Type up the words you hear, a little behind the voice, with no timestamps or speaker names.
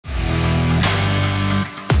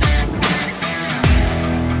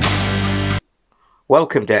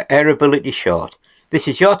Welcome to AirAbility Short. This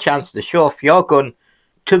is your chance to show off your gun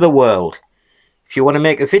to the world. If you want to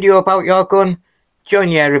make a video about your gun, join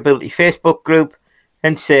the AirAbility Facebook group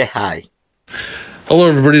and say hi. Hello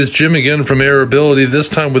everybody, it's Jim again from AirAbility, this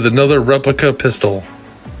time with another replica pistol.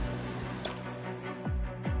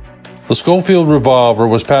 The Scholfield Revolver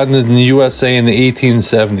was patented in the USA in the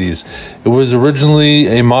 1870s. It was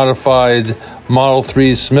originally a modified Model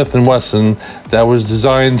 3 Smith & Wesson that was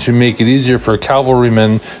designed to make it easier for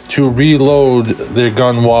cavalrymen to reload their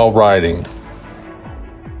gun while riding.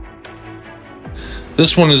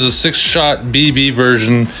 This one is a 6-shot BB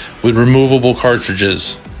version with removable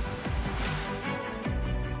cartridges.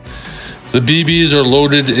 The BBs are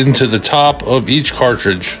loaded into the top of each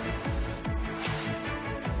cartridge.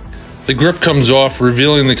 The grip comes off,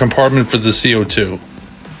 revealing the compartment for the CO2.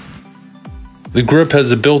 The grip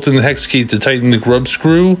has a built-in hex key to tighten the grub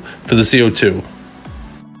screw for the CO2.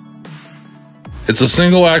 It's a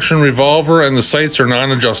single-action revolver and the sights are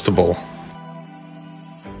non-adjustable.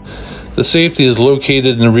 The safety is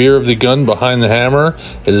located in the rear of the gun behind the hammer.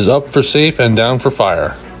 It is up for safe and down for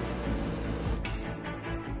fire.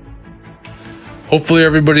 Hopefully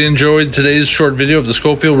everybody enjoyed today's short video of the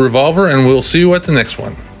Scholfield Revolver, and we'll see you at the next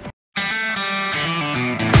one.